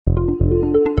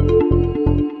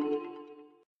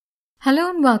Hello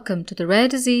and welcome to the Rare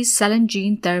Disease Cell and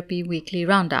Gene Therapy Weekly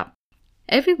Roundup.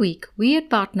 Every week, we at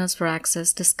Partners for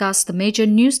Access discuss the major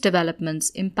news developments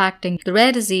impacting the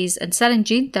rare disease and cell and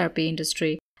gene therapy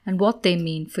industry and what they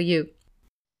mean for you.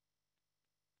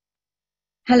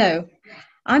 Hello,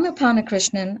 I'm Aparna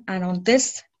Krishnan, and on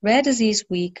this Rare Disease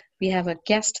Week, we have a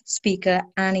guest speaker,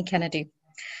 Annie Kennedy.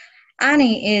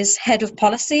 Annie is Head of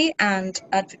Policy and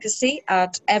Advocacy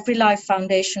at Every Life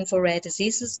Foundation for Rare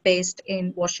Diseases based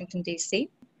in Washington, D.C.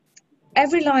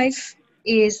 Every Life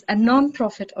is a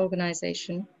non-profit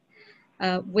organization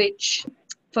which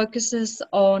focuses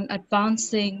on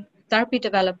advancing therapy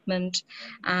development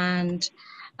and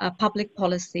public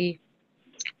policy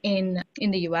in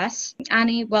the US.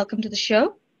 Annie, welcome to the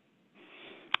show.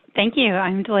 Thank you.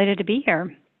 I'm delighted to be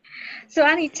here. So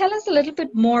Annie, tell us a little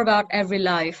bit more about Every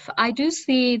Life. I do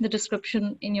see in the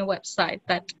description in your website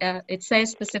that it says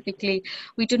specifically,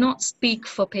 we do not speak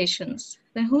for patients.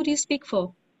 Then who do you speak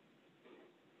for?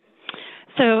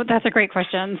 So that's a great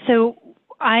question. So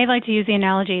I like to use the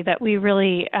analogy that we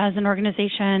really, as an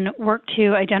organization, work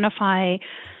to identify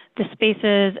the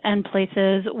spaces and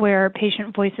places where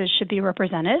patient voices should be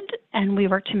represented, and we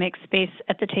work to make space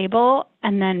at the table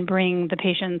and then bring the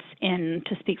patients in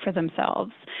to speak for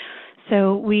themselves.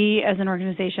 So we, as an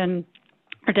organization,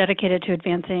 are dedicated to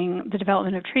advancing the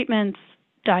development of treatments,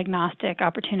 diagnostic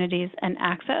opportunities, and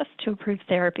access to approved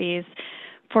therapies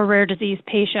for rare disease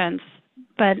patients.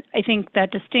 But I think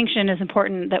that distinction is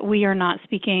important, that we are not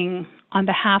speaking on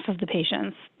behalf of the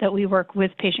patients, that we work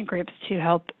with patient groups to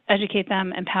help educate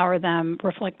them, empower them,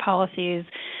 reflect policies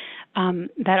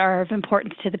that are of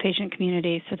importance to the patient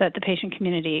community so that the patient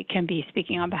community can be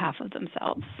speaking on behalf of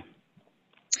themselves.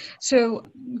 So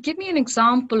give me an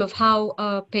example of how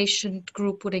a patient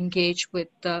group would engage with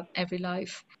Every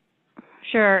Life.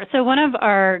 Sure. So one of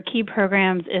our key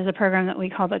programs is a program that we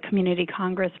call the Community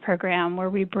Congress Program, where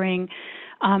we bring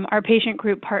our patient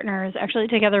group partners actually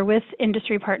together with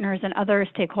industry partners and other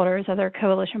stakeholders, other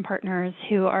coalition partners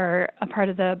who are a part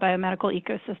of the biomedical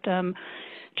ecosystem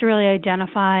to really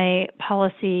identify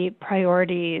policy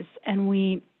priorities. And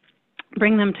we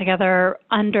bring them together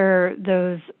under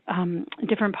those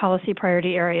different policy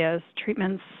priority areas,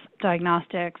 treatments,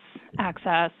 diagnostics,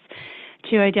 access,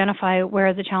 to identify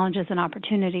where the challenges and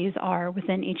opportunities are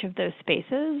within each of those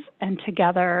spaces, and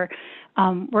together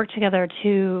work together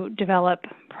to develop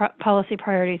policy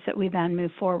priorities that we then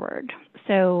move forward.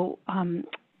 So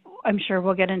I'm sure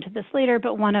we'll get into this later,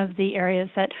 but one of the areas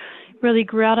that really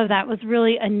grew out of that was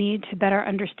really a need to better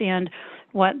understand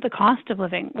what the cost of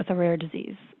living with a rare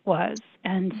disease was.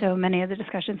 And so many of the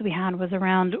discussions we had was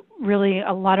around really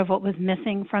a lot of what was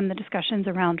missing from the discussions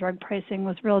around drug pricing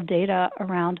was real data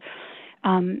around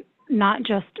not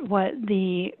just what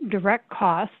the direct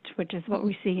cost, which is what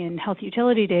we see in health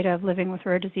utility data of living with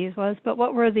rare disease was, but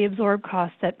what were the absorbed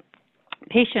costs that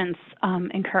patients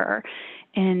incur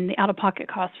in the out-of-pocket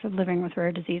costs for living with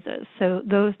rare diseases. So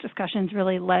those discussions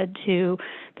really led to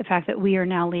the fact that we are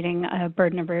now leading a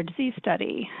burden of rare disease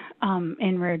study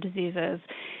in rare diseases.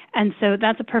 And so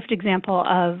that's a perfect example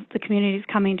of the communities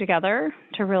coming together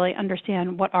to really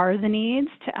understand what are the needs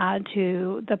to add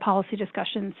to the policy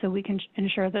discussions so we can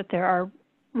ensure that there are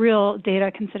real data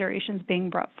considerations being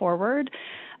brought forward.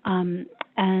 And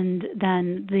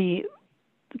then the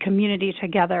community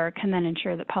together can then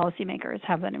ensure that policymakers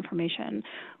have that information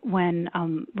when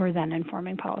we're then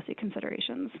informing policy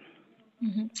considerations.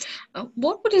 Mm-hmm.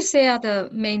 What would you say are the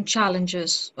main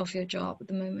challenges of your job at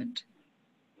the moment?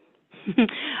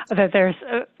 That there's,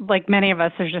 like many of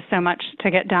us, there's just so much to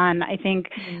get done. I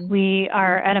think we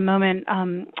are at a moment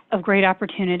of great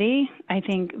opportunity. I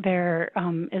think there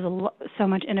is so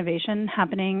much innovation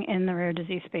happening in the rare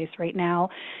disease space right now,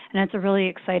 and it's a really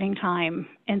exciting time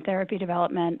in therapy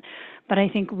development. But I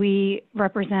think we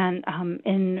represent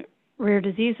in rare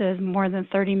diseases more than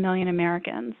 30 million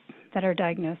Americans that are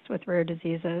diagnosed with rare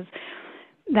diseases.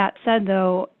 That said,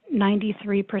 though,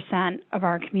 93% of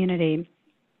our community,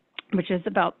 which is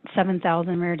about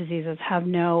 7,000 rare diseases, have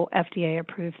no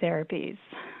FDA-approved therapies.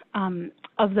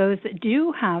 Of those that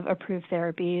do have approved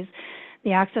therapies,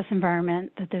 the access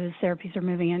environment that those therapies are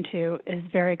moving into is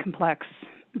very complex,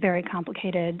 very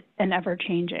complicated, and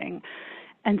ever-changing.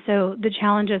 And so the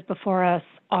challenges before us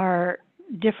are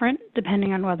different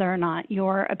depending on whether or not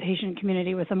you're a patient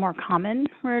community with a more common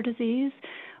rare disease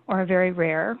or a very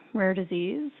rare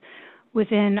disease.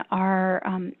 Within our,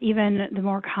 even the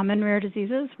more common rare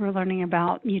diseases, we're learning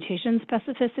about mutation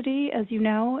specificity, as you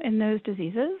know, in those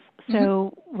diseases.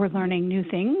 So we're learning new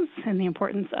things and the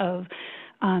importance of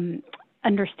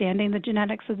understanding the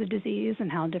genetics of the disease and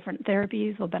how different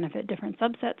therapies will benefit different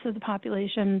subsets of the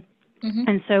population. Mm-hmm.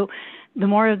 And so the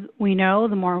more we know,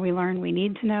 the more we learn we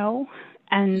need to know.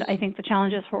 And I think the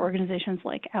challenges for organizations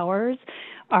like ours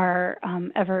are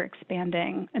ever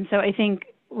expanding. And so I think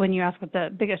when you ask what the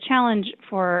biggest challenge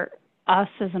for us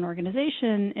as an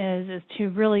organization is to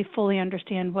really fully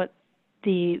understand what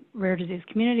the rare disease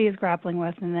community is grappling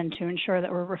with, and then to ensure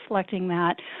that we're reflecting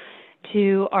that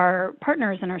to our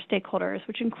partners and our stakeholders,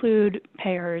 which include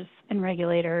payers and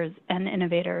regulators and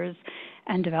innovators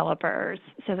and developers,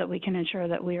 so that we can ensure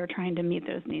that we are trying to meet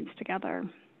those needs together.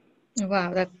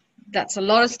 Wow, that's a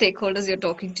lot of stakeholders you're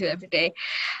talking to every day.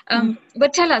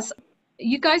 But tell us,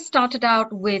 you guys started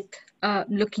out with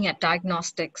looking at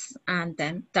diagnostics and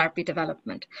then therapy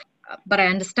development. But I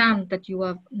understand that you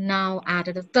have now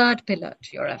added a third pillar to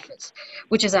your efforts,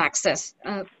 which is access.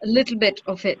 A little bit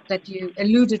of it that you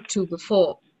alluded to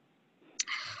before.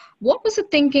 What was the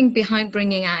thinking behind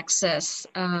bringing access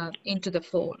into the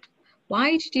fold?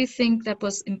 Why did you think that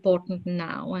was important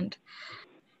now? And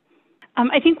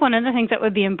I think one of the things that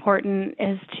would be important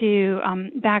is to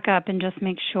back up and just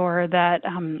make sure that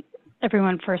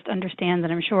everyone first understands,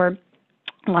 and I'm sure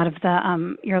a lot of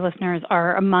your listeners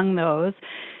are among those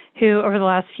who over the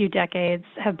last few decades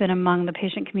have been among the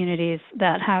patient communities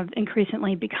that have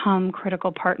increasingly become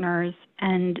critical partners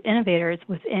and innovators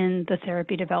within the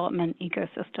therapy development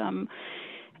ecosystem.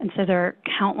 And so there are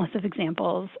countless of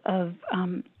examples of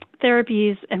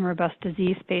therapies and robust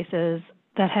disease spaces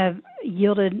that have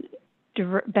yielded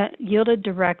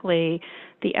directly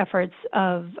the efforts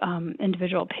of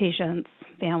individual patients,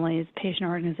 families, patient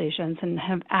organizations, and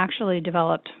have actually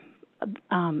developed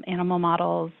animal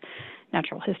models,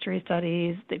 natural history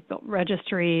studies. They've built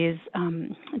registries,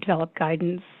 developed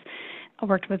guidance,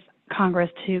 worked with Congress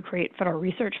to create federal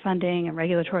research funding and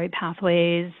regulatory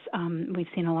pathways. We've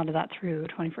seen a lot of that through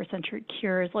 21st Century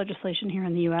Cures legislation here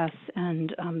in the U.S.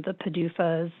 and the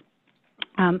PDUFAs.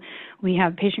 We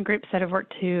have patient groups that have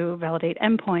worked to validate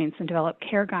endpoints and develop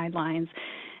care guidelines.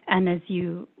 And as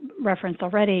you referenced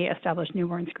already, established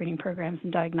newborn screening programs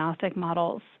and diagnostic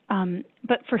models.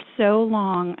 But for so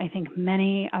long, I think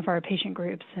many of our patient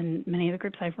groups and many of the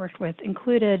groups I've worked with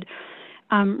included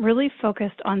really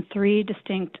focused on three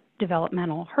distinct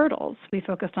developmental hurdles. We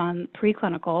focused on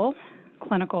preclinical,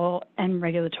 clinical, and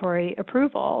regulatory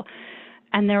approval.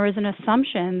 And there was an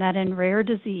assumption that in rare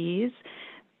disease,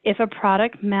 if a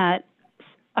product met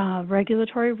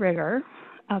regulatory rigor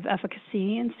of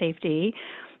efficacy and safety,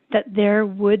 that there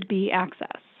would be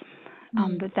access,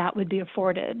 that would be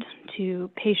afforded to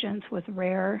patients with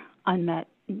rare, unmet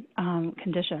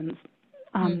conditions.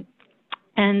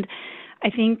 And I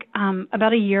think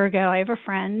about a year ago, I have a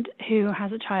friend who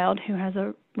has a child who has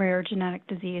a rare genetic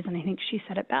disease, and I think she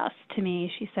said it best to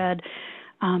me. She said,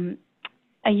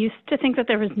 I used to think that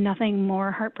there was nothing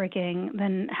more heartbreaking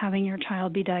than having your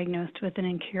child be diagnosed with an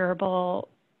incurable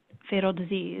fatal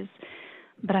disease,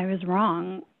 but I was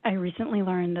wrong. I recently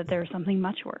learned that there's something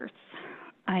much worse.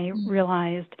 I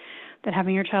realized that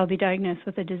having your child be diagnosed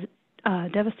with a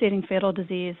devastating fatal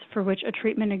disease for which a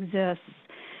treatment exists,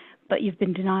 but you've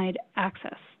been denied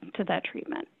access to that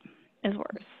treatment is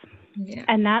worse. Yeah.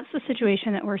 And that's the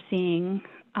situation that we're seeing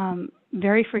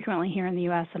very frequently here in the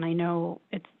U.S., and I know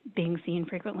it's being seen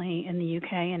frequently in the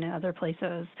U.K. and in other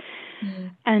places.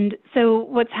 And so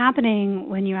what's happening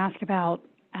when you ask about,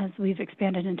 as we've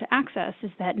expanded into access,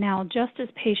 is that now just as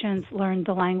patients learned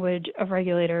the language of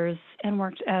regulators and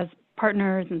worked as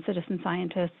partners and citizen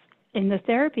scientists in the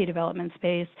therapy development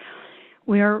space,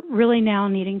 we are really now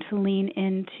needing to lean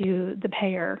into the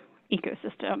payer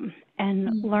ecosystem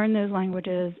and learn those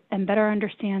languages and better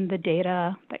understand the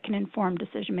data that can inform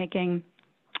decision-making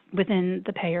within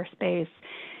the payer space,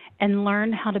 and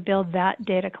learn how to build that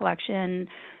data collection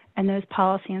and those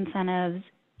policy incentives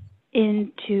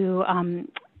into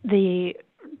the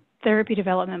therapy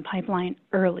development pipeline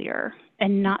earlier,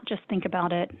 and not just think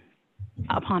about it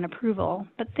upon approval,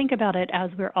 but think about it as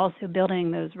we're also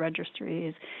building those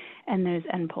registries and those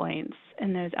endpoints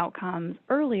and those outcomes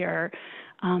earlier,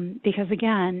 because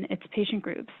again, it's patient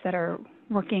groups that are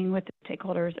working with the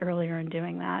stakeholders earlier in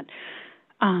doing that.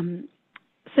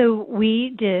 So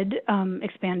we did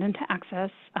expand into access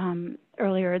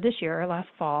earlier this year, last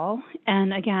fall,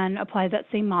 and again, applied that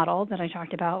same model that I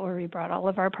talked about, where we brought all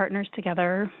of our partners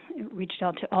together, reached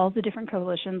out to all the different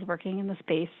coalitions working in the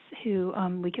space who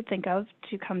we could think of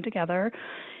to come together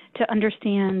to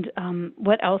understand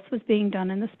what else was being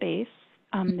done in the space.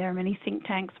 There are many think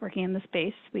tanks working in the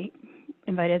space. We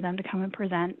invited them to come and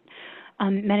present.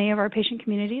 Many of our patient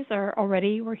communities are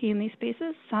already working in these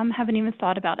spaces. Some haven't even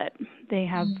thought about it. They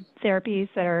have therapies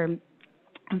that are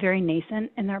very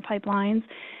nascent in their pipelines,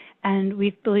 And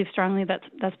we believe strongly that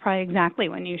that's probably exactly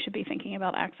when you should be thinking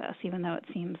about access, even though it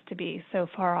seems to be so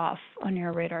far off on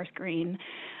your radar screen.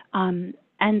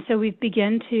 And so we've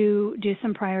begun to do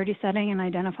some priority setting and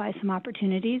identify some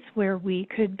opportunities where we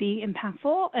could be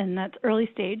impactful, and that's early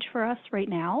stage for us right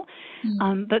now,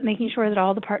 but making sure that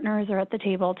all the partners are at the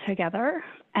table together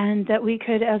and that we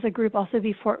could, as a group, also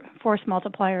be force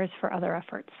multipliers for other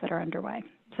efforts that are underway.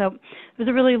 So it was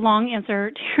a really long answer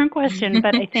to your question,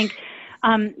 but I think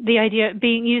the idea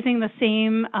being using the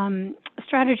same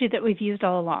strategy that we've used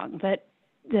all along, that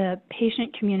the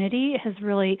patient community has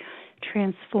really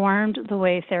transformed the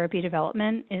way therapy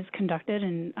development is conducted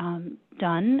and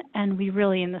done, and we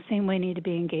really in the same way need to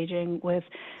be engaging with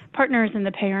partners in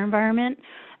the payer environment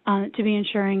to be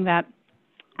ensuring that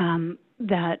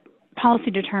that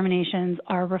policy determinations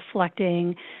are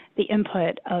reflecting the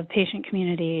input of patient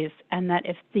communities, and that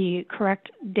if the correct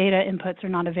data inputs are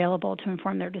not available to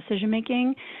inform their decision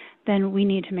making, then we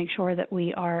need to make sure that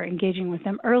we are engaging with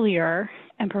them earlier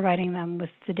and providing them with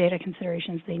the data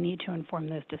considerations they need to inform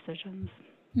those decisions.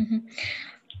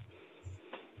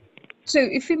 So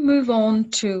if we move on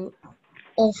to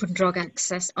orphan drug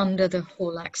access under the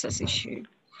whole access issue,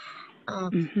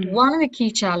 one of the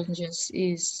key challenges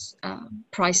is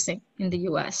pricing in the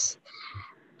US.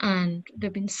 And there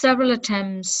have been several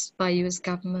attempts by US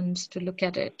governments to look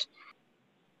at it,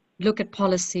 look at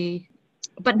policy,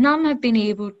 but none have been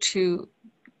able to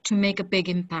make a big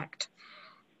impact.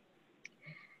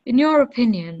 In your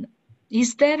opinion,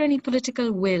 is there any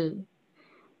political will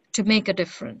to make a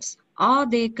difference? Are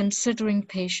they considering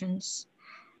patients'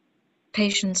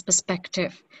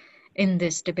 perspective in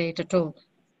this debate at all?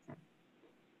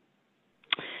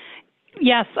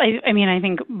 Yes, I mean, I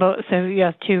think both. So you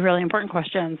have two really important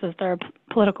questions. Is there a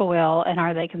political will, and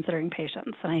are they considering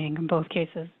patients? And I think in both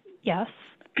cases, yes.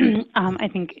 I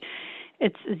think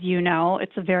it's, as you know,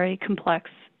 it's a very complex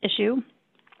issue.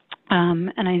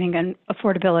 And I think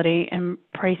affordability and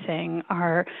pricing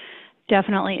are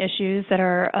definitely issues that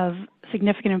are of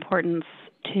significant importance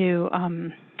to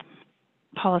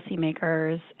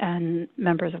policymakers and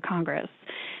members of Congress.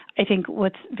 I think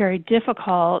what's very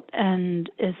difficult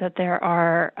is that there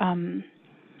are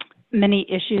many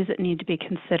issues that need to be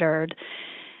considered.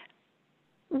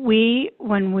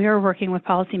 When we are working with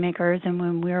policymakers and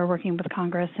when we are working with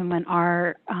Congress, and when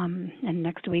and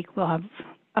next week we'll have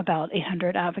about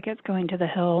 800 advocates going to the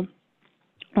Hill,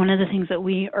 one of the things that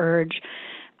we urge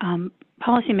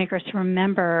policymakers to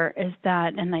remember is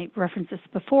that, and I referenced this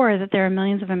before, that there are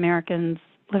millions of Americans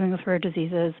living with rare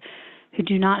diseases who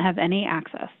do not have any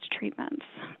access to treatments.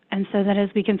 And so that as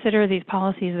we consider these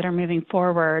policies that are moving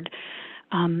forward,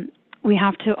 we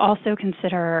have to also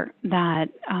consider that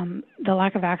the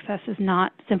lack of access is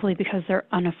not simply because they're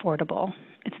unaffordable.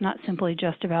 It's not simply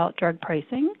just about drug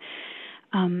pricing.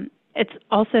 It's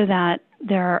also that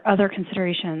there are other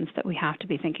considerations that we have to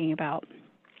be thinking about.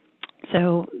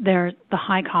 So there's the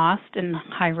high cost and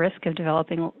high risk of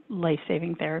developing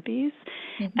life-saving therapies,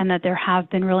 and that there have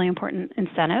been really important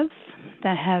incentives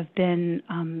that have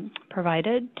been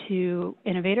provided to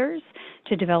innovators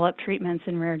to develop treatments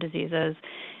in rare diseases,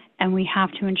 and we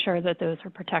have to ensure that those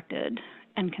are protected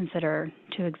and consider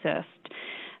to exist.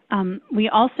 We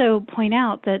also point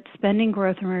out that spending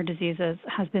growth in rare diseases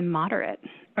has been moderate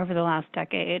over the last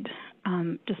decade,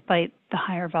 despite the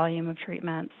higher volume of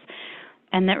treatments,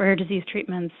 and that rare disease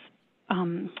treatments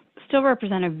still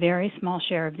represent a very small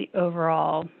share of the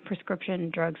overall prescription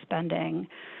drug spending,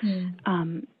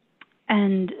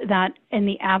 and that in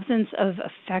the absence of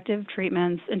effective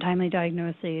treatments and timely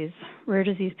diagnoses, rare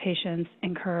disease patients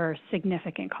incur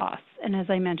significant costs. And as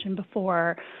I mentioned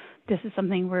before, this is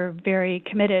something we're very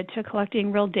committed to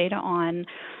collecting real data on.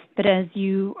 But as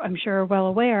you, I'm sure, are well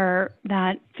aware,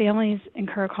 that families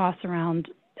incur costs around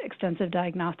extensive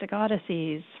diagnostic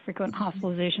odysseys, frequent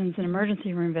hospitalizations and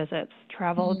emergency room visits,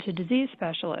 travel to disease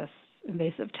specialists,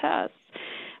 invasive tests,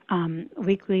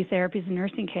 weekly therapies and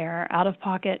nursing care,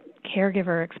 out-of-pocket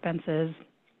caregiver expenses.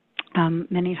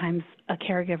 Many times a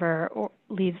caregiver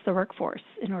leaves the workforce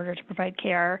in order to provide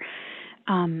care.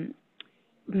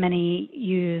 Many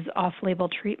use off-label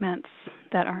treatments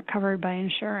that aren't covered by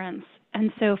insurance.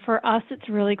 And so for us, it's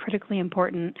really critically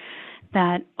important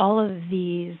that all of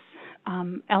these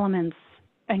elements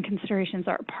and considerations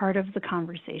are part of the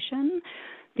conversation,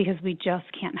 because we just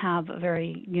can't have a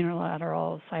very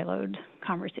unilateral, siloed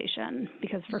conversation.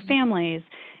 Because for families,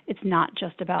 it's not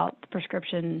just about the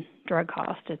prescription drug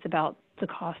cost, it's about the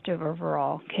cost of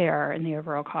overall care and the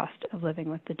overall cost of living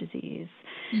with the disease.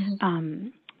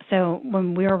 So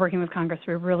when we are working with Congress,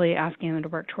 we're really asking them to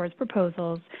work towards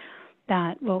proposals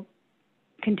that will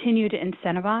continue to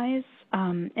incentivize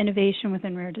innovation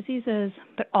within rare diseases,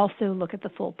 but also look at the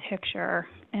full picture.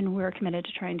 And we're committed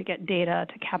to trying to get data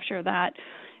to capture that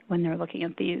when they're looking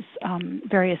at these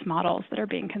various models that are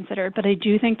being considered. But I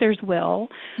do think there's will,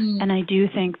 and I do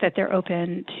think that they're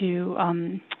open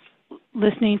to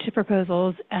listening to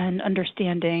proposals and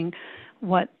understanding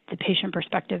what the patient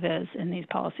perspective is in these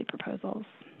policy proposals.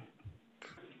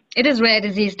 It is Rare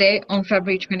Disease Day on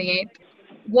February 28th.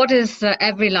 What is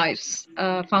EveryLife's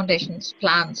Foundation's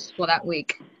plans for that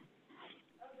week?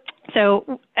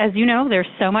 So, as you know, there's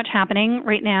so much happening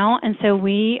right now, and so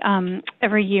we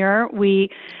every year we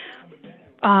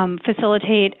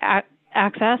facilitate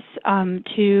access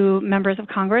to members of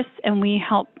Congress, and we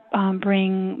help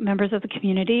bring members of the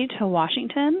community to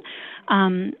Washington.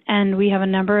 And we have a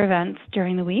number of events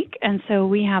during the week. And so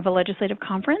we have a legislative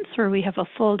conference where we have a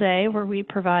full day where we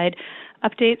provide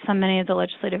updates on many of the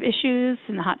legislative issues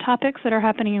and the hot topics that are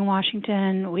happening in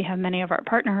Washington. We have many of our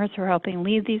partners who are helping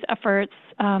lead these efforts,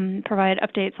 provide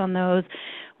updates on those.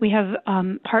 We have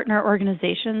partner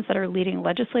organizations that are leading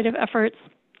legislative efforts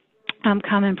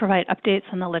come and provide updates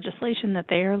on the legislation that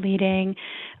they are leading.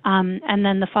 And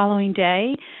then the following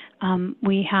day,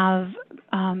 we have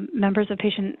members of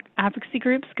patient advocacy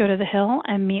groups go to the Hill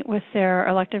and meet with their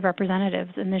elected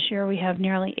representatives. And this year we have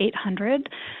nearly 800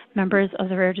 members of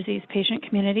the rare disease patient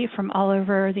community from all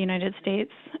over the United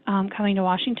States coming to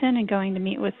Washington and going to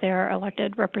meet with their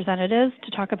elected representatives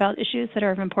to talk about issues that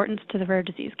are of importance to the rare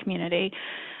disease community,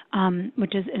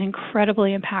 which is an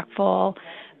incredibly impactful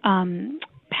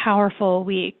powerful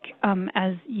week.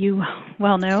 As you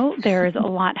well know, there's a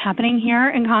lot happening here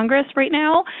in Congress right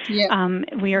now.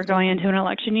 We are going into an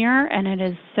election year, and it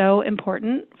is so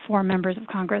important for members of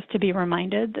Congress to be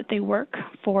reminded that they work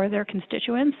for their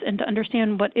constituents and to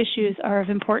understand what issues are of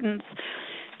importance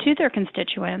to their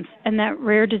constituents, and that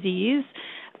rare disease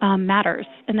matters,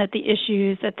 and that the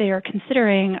issues that they are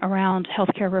considering around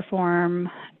healthcare reform,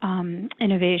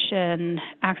 innovation,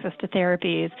 access to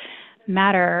therapies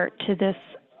matter to this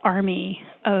army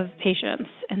of patients,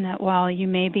 and that while you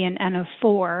may be an N of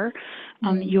 4,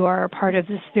 you are a part of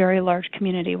this very large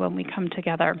community when we come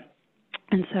together.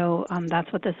 And so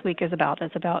that's what this week is about.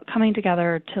 It's about coming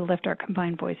together to lift our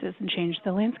combined voices and change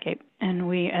the landscape. And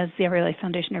we, as the EveryLife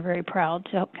Foundation, are very proud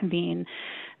to help convene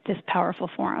this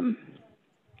powerful forum.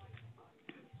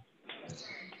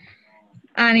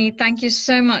 Annie, thank you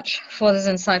so much for this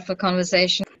insightful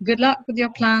conversation. Good luck with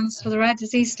your plans for the Rare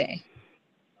Disease Day.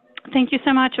 Thank you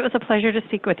so much. It was a pleasure to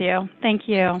speak with you. Thank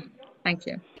you. Thank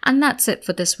you. And that's it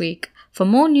for this week. For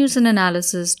more news and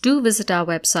analysis, do visit our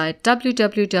website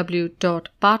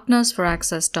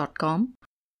www.partnersforaccess.com.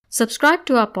 Subscribe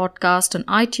to our podcast on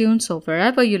iTunes or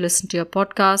wherever you listen to your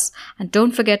podcasts, and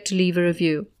don't forget to leave a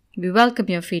review. We welcome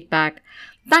your feedback.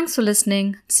 Thanks for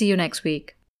listening. See you next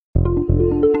week.